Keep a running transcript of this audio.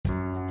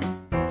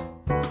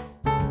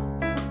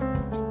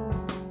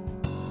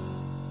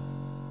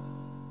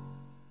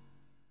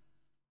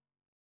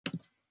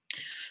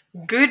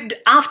Good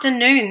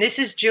afternoon. This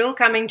is Jill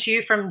coming to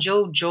you from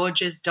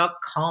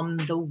JillGeorges.com,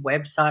 the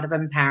website of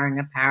Empowering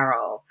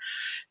Apparel.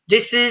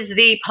 This is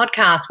the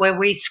podcast where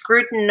we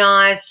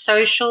scrutinize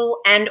social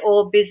and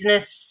or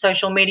business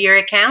social media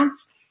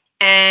accounts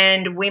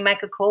and we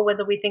make a call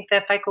whether we think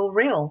they're fake or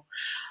real.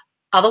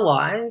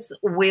 Otherwise,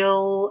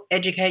 we'll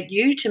educate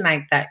you to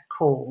make that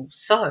call.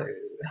 So,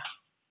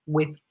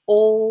 with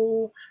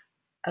all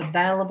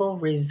available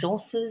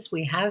resources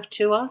we have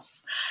to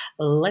us,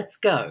 let's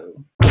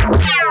go.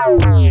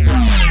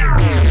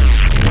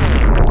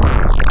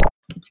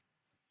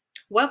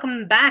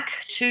 Welcome back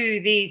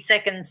to the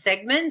second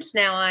segment.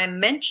 Now, I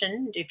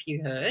mentioned, if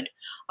you heard,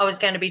 I was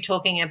going to be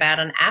talking about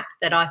an app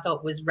that I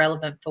thought was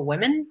relevant for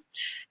women,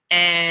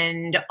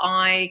 and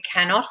I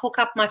cannot hook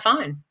up my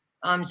phone.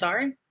 I'm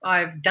sorry.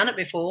 I've done it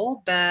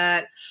before,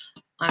 but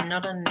I'm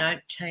not a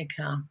note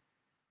taker.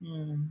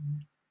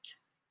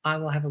 I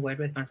will have a word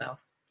with myself.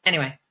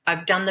 Anyway,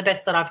 I've done the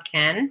best that I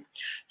can.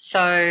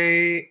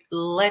 So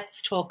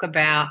let's talk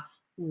about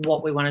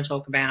what we want to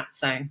talk about.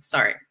 So,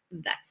 sorry,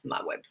 that's my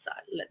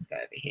website. Let's go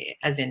over here,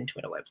 as in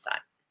Twitter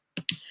website.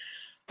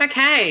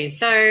 Okay,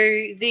 so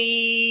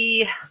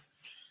the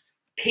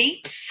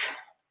peeps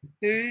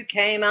who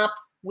came up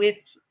with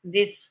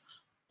this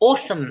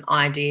awesome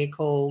idea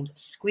called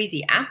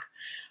Squeezy app,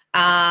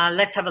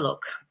 let's have a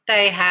look.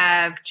 They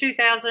have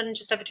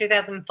just over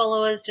 2,000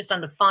 followers, just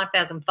under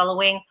 5,000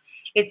 following.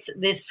 It's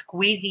this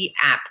Squeezy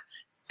app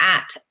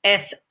at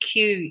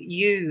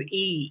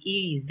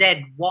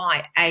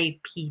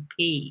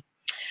SQUEEZYAPP.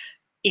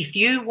 If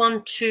you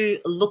want to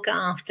look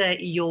after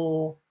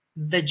your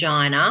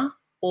vagina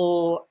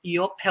or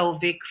your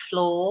pelvic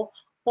floor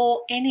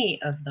or any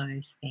of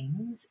those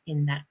things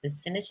in that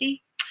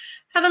vicinity,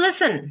 have a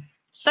listen.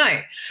 So,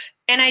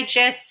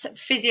 NHS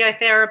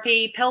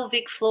Physiotherapy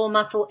Pelvic Floor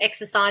Muscle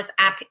Exercise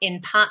app in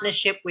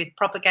partnership with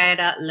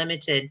Propagator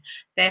Limited.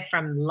 They're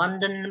from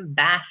London,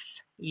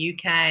 Bath,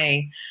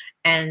 UK,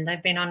 and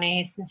they've been on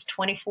here since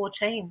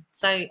 2014.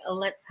 So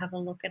let's have a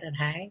look at it,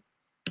 hey?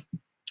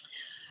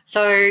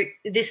 So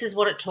this is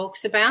what it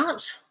talks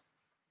about.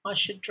 I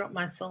should drop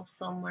myself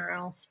somewhere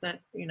else,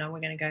 but, we're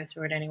going to go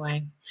through it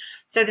anyway.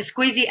 So the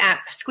Squeezy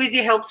app.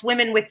 Squeezy helps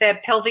women with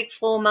their pelvic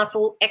floor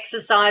muscle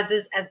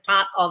exercises as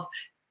part of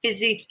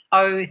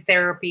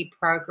physiotherapy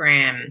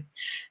program.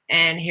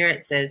 And here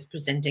it says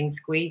presenting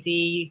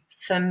Squeezy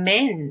for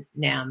men.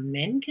 Now,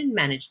 men can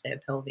manage their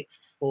pelvic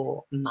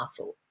floor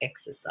muscle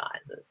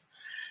exercises.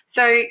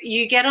 So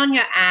you get on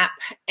your app,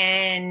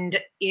 and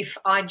if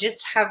I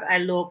just have a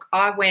look,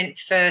 I went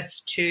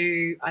first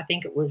to, I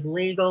think it was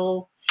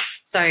legal.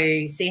 So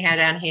you see how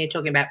down here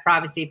talking about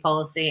privacy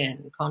policy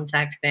and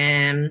contact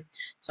them.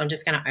 So I'm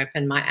just going to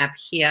open my app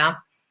here.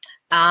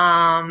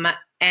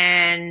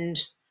 And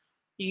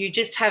you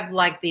just have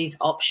like these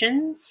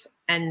options,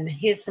 and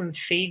here's some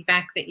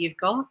feedback that you've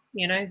got.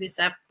 This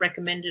app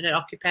recommended at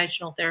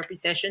occupational therapy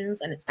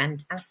sessions, and it's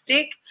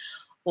fantastic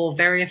or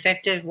very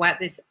effective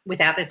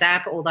without this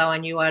app. Although I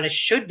knew what I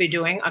should be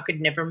doing, I could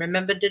never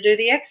remember to do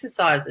the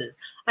exercises.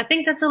 I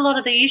think that's a lot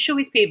of the issue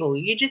with people.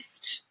 You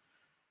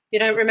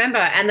don't remember.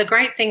 And the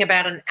great thing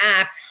about an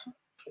app,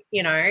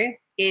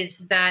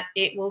 is that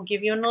it will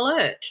give you an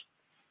alert.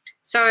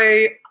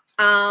 So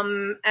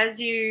as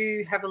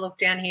you have a look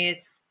down here,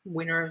 it's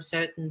winner of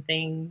certain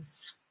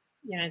things.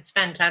 It's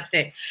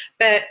fantastic.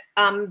 But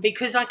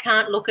because I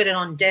can't look at it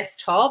on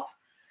desktop,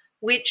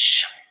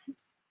 which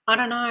I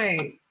don't know,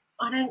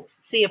 I don't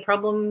see a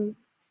problem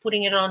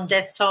putting it on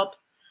desktop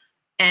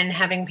and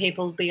having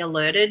people be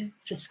alerted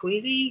for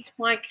Squeezy.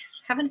 Like,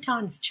 haven't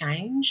times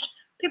changed?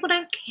 People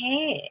don't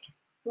care.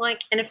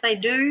 And if they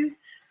do,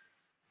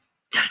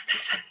 don't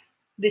listen.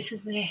 This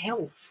is their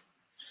health.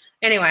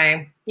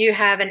 Anyway, you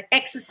have an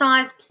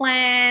exercise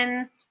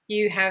plan.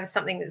 You have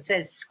something that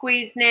says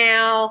squeeze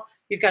now.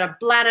 You've got a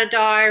bladder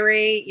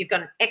diary. You've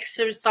got an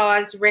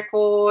exercise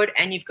record,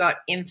 and you've got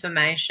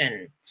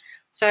information.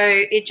 So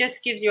it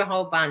just gives you a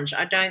whole bunch.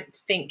 I don't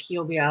think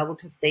you'll be able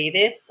to see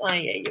this. Oh,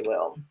 yeah, you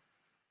will.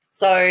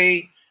 So,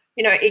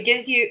 it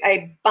gives you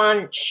a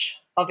bunch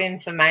of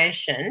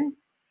information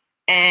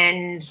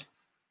and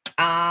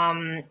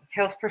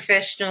health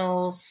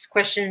professionals,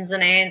 questions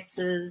and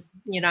answers,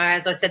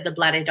 as I said, the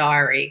bladder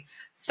diary.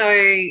 So,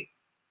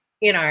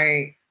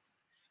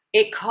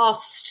 it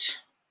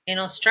cost in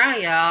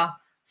Australia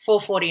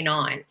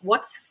 $4.49.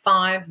 What's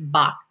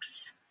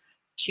 $5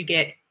 to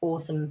get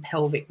awesome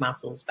pelvic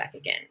muscles back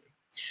again?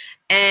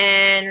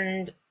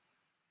 And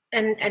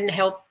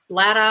help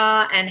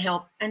bladder and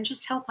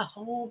just help a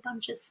whole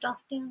bunch of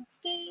stuff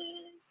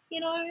downstairs,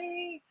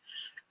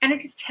 and it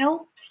just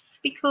helps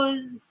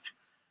because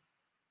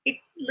it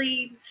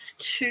leads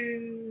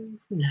to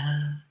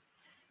love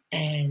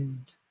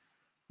and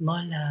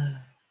more love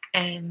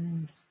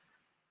and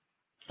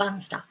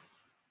fun stuff.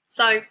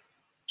 So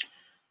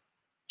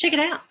check it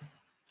out.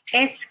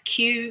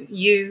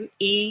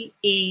 SQUEEZY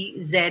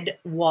is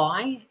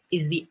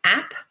the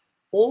app,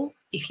 or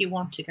if you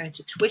want to go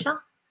to Twitter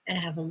and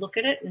have a look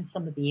at it and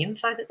some of the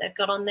info that they've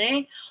got on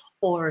there,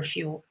 or if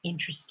you're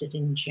interested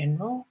in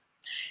general,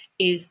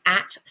 is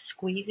at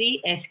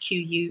Squeezy,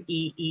 SQUEEZYAPP.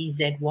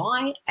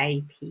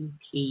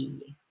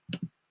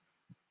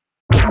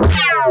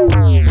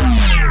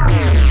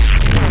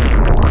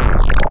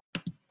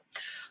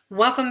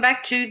 Welcome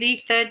back to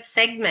the third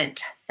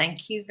segment.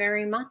 Thank you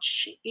very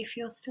much if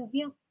you're still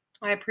here.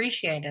 I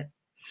appreciate it.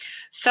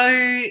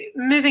 So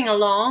moving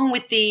along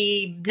with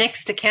the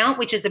next account,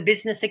 which is a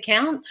business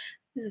account,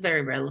 this is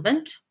very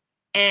relevant.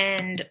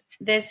 And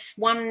there's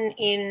one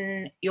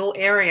in your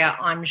area,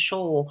 I'm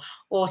sure,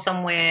 or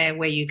somewhere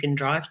where you can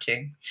drive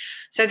to.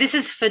 So this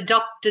is for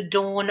Dr.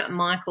 Dawn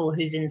Michael,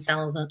 who's in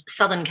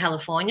Southern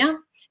California.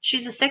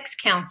 She's a sex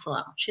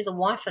counselor. She's a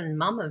wife and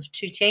mum of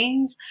 2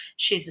 teens.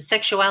 She's a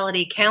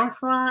sexuality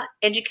counselor,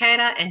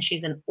 educator, and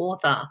she's an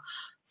author,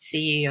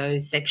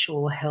 CEO,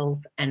 Sexual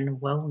Health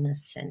and Wellness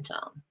Center.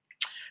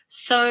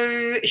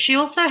 So she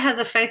also has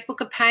a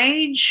Facebook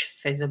page.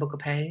 She has a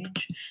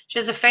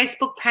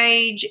Facebook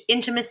page,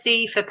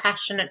 Intimacy for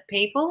Passionate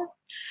People.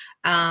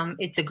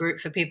 It's a group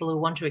for people who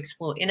want to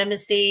explore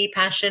intimacy,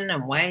 passion,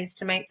 and ways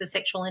to make the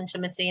sexual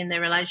intimacy in their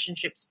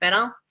relationships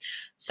better.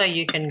 So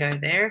you can go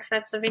there if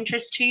that's of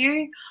interest to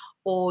you,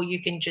 or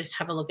you can just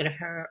have a look at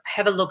her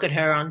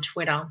on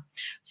Twitter.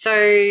 So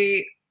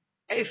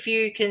if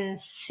you can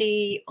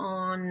see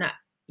on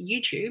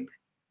YouTube,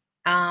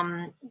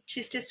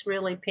 she's just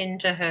really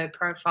pinned to her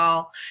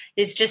profile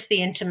is just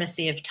the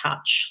intimacy of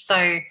touch.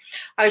 So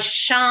I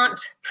shan't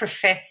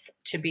profess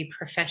to be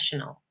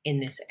professional in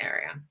this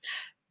area,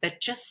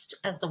 but just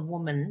as a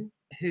woman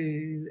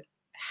who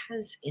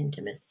has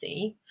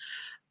intimacy,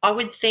 I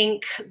would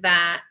think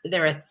that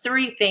there are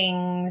 3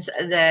 things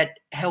that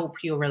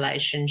help your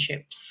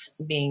relationships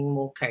being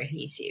more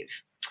cohesive.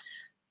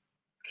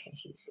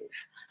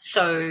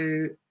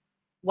 So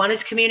one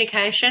is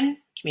communication.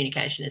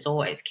 Communication is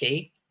always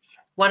key.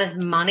 One is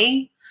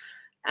money,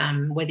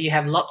 whether you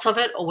have lots of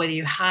it or whether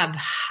you have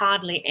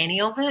hardly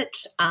any of it.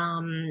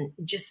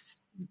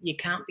 You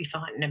can't be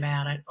fighting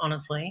about it,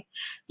 honestly.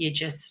 You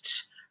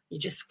just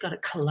got to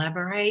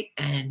collaborate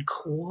and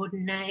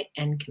coordinate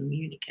and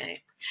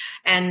communicate.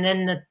 And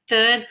then the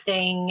third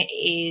thing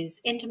is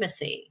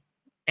intimacy,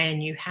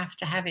 and you have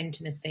to have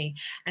intimacy.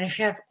 And if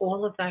you have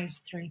all of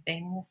those 3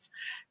 things,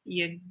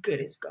 you're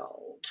good as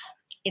gold,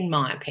 in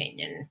my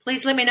opinion.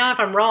 Please let me know if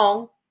I'm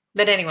wrong.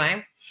 But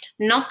anyway,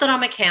 not that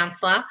I'm a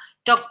counsellor.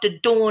 Dr.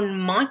 Dawn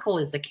Michael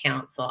is a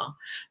counsellor.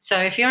 So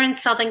if you're in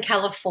Southern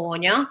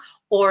California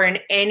or in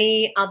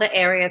any other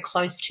area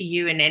close to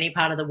you in any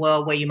part of the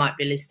world where you might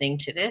be listening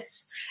to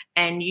this,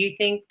 and you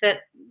think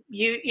that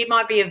it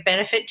might be of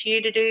benefit to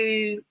you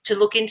to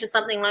look into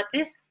something like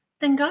this,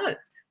 then go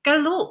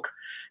look.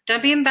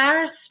 Don't be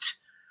embarrassed.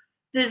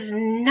 There's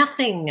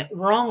nothing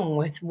wrong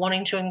with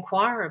wanting to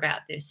inquire about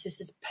this. This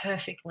is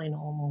perfectly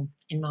normal,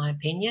 in my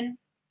opinion.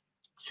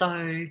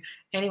 So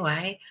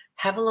anyway,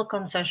 have a look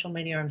on social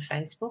media on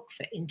Facebook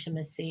for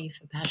Intimacy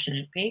for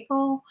Passionate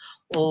People,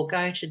 or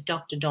go to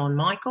Dr. Dawn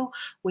Michael,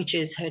 which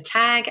is her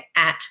tag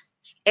at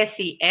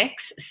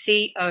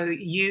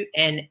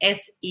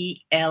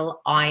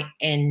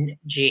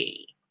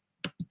SEXCOUNSELING.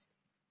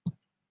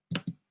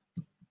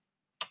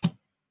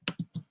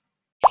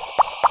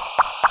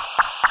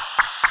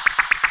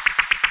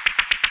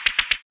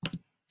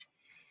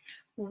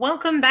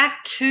 Welcome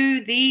back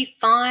to the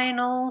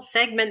final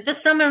segment, the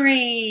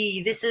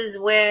summary. This is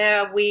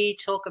where we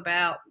talk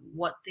about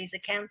what these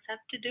accounts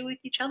have to do with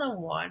each other.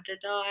 Why did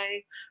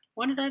I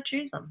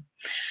choose them?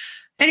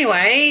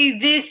 Anyway,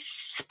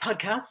 this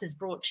podcast is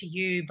brought to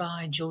you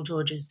by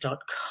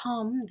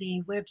JillGeorges.com,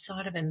 the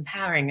website of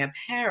empowering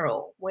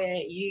apparel, where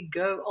you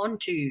go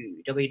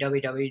onto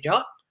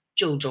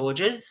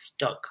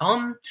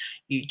www.JillGeorges.com,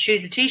 you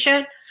choose a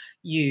t-shirt,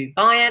 you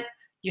buy it,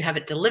 you have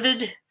it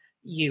delivered,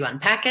 you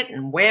unpack it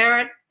and wear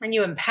it, and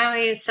you empower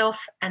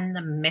yourself and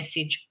the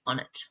message on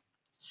it.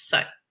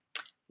 So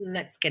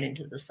let's get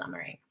into the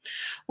summary.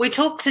 We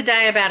talked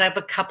today about a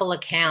couple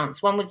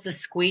accounts. One was the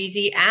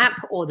Squeezy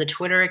app, or the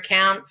Twitter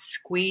account,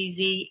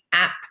 Squeezy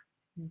app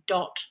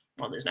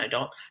there's no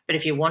dot, but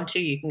if you want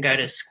to, you can go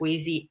to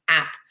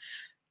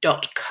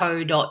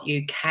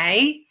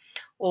squeezyapp.co.uk.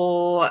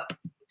 Or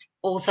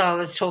also I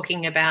was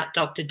talking about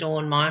Dr.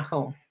 Dawn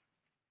Michael.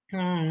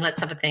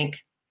 Let's have a think.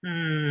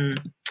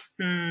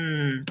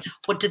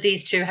 What do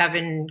these 2 have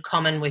in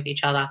common with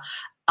each other?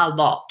 A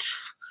lot.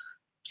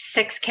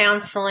 Sex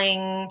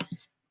counselling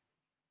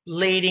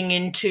leading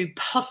into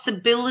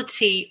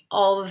possibility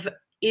of,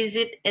 is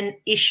it an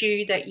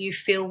issue that you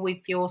feel with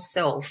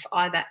yourself,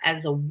 either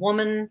as a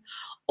woman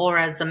or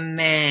as a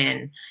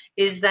man?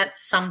 Is that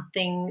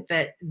something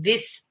that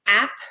this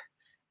app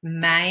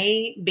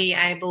may be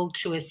able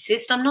to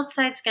assist? I'm not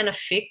saying it's going to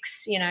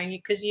fix,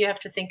 because you have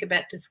to think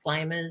about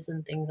disclaimers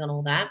and things and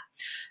all that.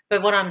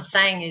 But what I'm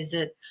saying is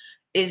that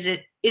is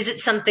it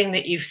something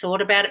that you've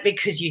thought about it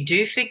because you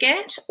do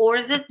forget, or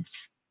is it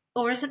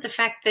the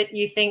fact that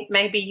you think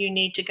maybe you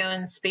need to go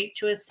and speak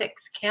to a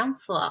sex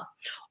counsellor?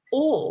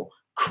 Or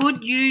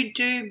could you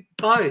do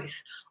both?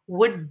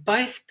 Would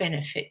both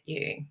benefit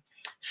you?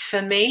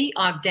 For me,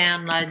 I've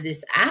downloaded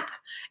this app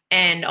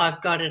and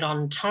I've got it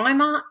on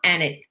timer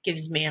and it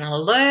gives me an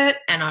alert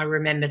and I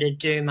remember to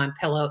do my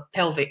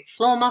pelvic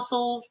floor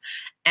muscles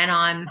and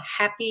I'm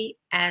happy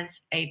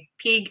as a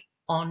pig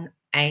on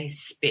a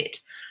spit.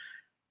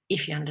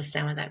 If you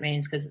understand what that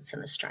means, because it's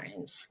an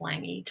Australian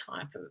slangy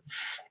type of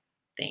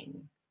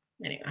thing.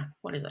 Anyway,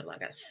 what is it,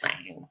 like a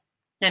saying?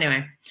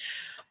 Anyway,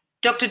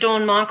 Dr.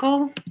 Dawn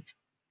Michael,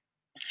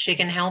 she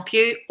can help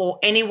you, or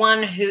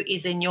anyone who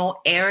is in your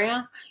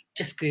area.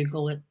 Just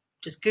Google it.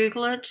 Just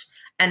Google it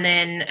and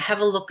then have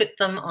a look at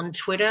them on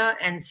Twitter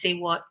and see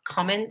what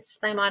comments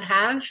they might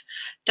have.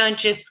 Don't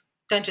just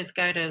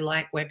go to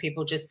like where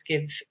people just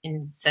give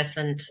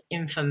incessant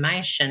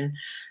information.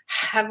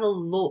 Have a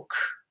look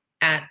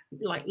at,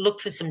 like, look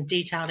for some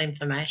detailed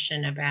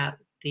information about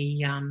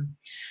the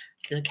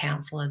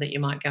counsellor that you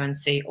might go and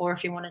see, or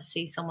if you want to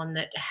see someone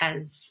that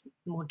has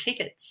more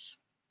tickets,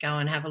 go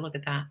and have a look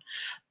at that.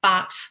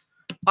 But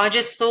I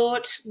just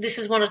thought this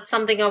is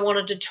something I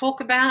wanted to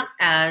talk about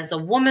as a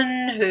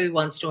woman who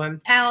wants to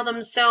empower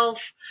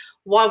themselves.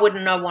 Why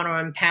wouldn't I want to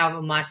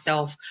empower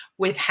myself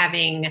with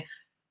having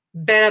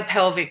better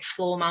pelvic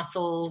floor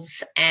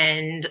muscles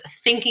and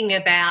thinking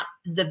about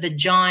the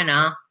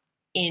vagina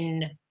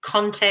in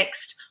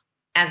context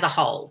as a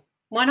whole?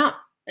 Why not?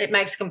 It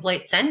makes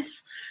complete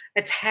sense.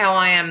 It's how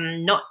I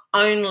am not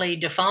only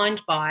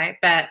defined by,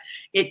 but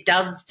it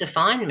does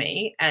define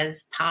me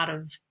as part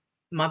of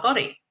my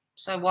body.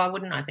 So why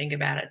wouldn't I think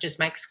about it? It just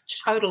makes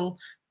total,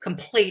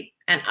 complete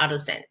and utter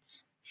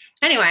sense.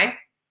 Anyway,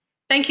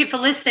 thank you for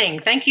listening.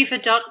 Thank you for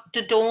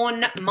Dr.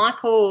 Dawn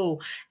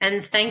Michael.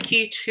 And thank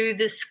you to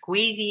the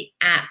Squeezy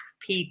app,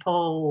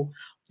 people.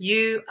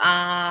 You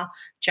are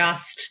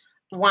just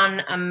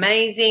one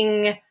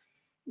amazing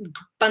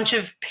bunch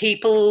of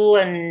people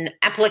and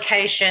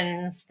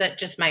applications that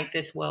just make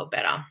this world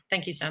better.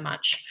 Thank you so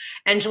much.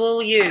 And to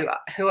all you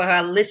who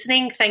are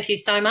listening, thank you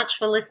so much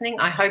for listening.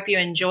 I hope you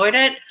enjoyed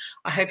it.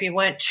 I hope you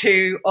weren't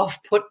too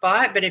off-put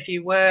by it, but if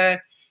you were,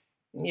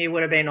 you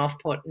would have been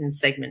off-put in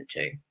segment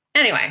 2.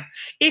 Anyway,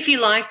 if you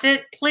liked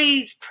it,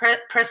 please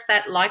press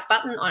that like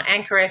button on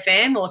Anchor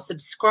FM or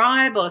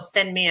subscribe or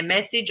send me a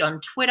message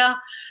on Twitter,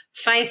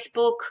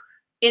 Facebook,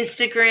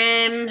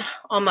 Instagram,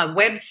 on my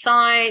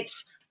website.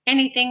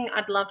 Anything,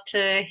 I'd love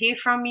to hear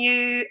from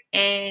you.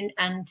 And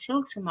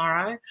until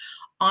tomorrow,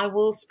 I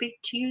will speak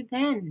to you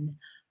then.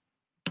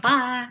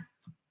 Bye.